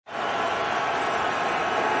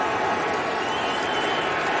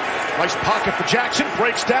Nice pocket for Jackson.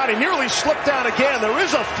 Breaks down. He nearly slipped down again. There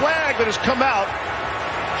is a flag that has come out.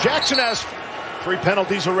 Jackson has 3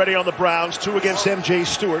 penalties already on the Browns. 2 against M.J.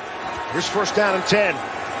 Stewart. Here's first down and 10.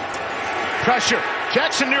 Pressure.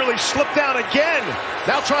 Jackson nearly slipped down again.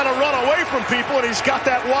 Now trying to run away from people, and he's got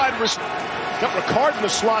that wide. Got Ricard in the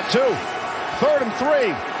slot, too. 3rd and 3.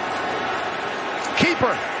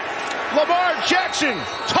 Keeper. Lamar Jackson.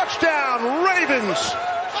 Touchdown, Ravens.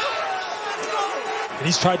 And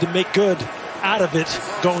he's tried to make good out of it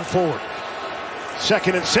going forward.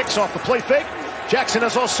 2nd and 6 off the play fake. Jackson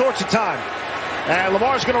has all sorts of time. And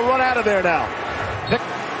Lamar's going to run out of there now.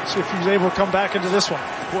 See if he's able to come back into this one.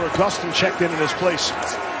 Porter Gustin checked in his place.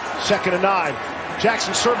 2nd and 9.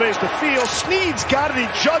 Jackson surveys the field. Sneed's got it. He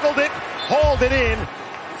juggled it. Hauled it in.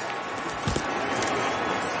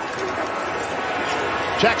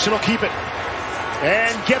 Jackson will keep it.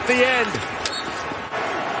 And get the end.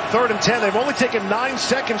 3rd and 10. They've only taken 9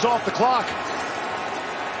 seconds off the clock.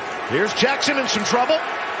 Here's Jackson in some trouble.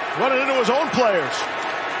 Running into his own players.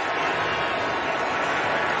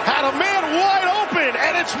 Had a man wide open,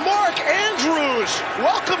 and it's Mark Andrews.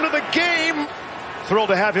 Welcome to the game. Thrilled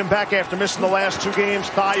to have him back after missing the last 2 games,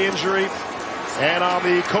 thigh injury, and on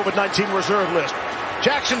the COVID-19 reserve list.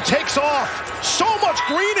 Jackson takes off. So much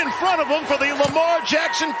green in front of him for the Lamar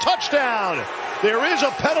Jackson touchdown. There is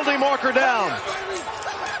a penalty marker down.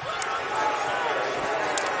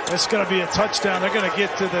 It's going to be a touchdown. They're going to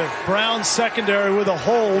get to the Browns secondary with a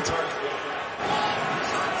hold.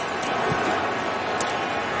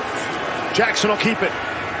 Jackson will keep it.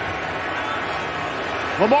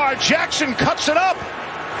 Lamar Jackson cuts it up.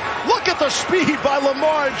 Look at the speed by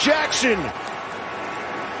Lamar Jackson.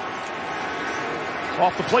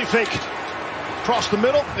 Off the play fake. Across the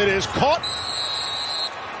middle. It is caught.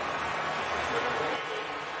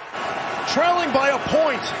 Trailing by a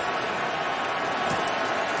point.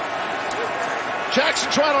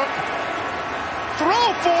 Jackson trying to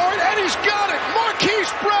throw for it, and he's got it.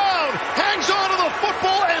 Marquise Brown hangs onto the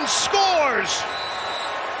football and scores.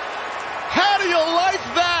 How do you like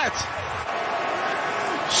that?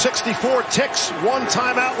 64 ticks, 1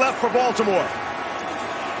 timeout left for Baltimore.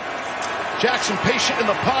 Jackson patient in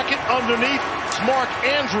the pocket underneath. It's Mark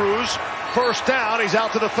Andrews. First down, he's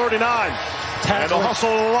out to the 39. And the hustle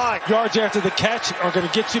of the line. Yards after the catch are going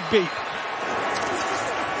to get you beat.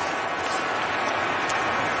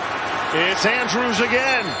 It's Andrews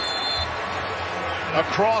again.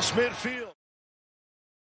 Across midfield.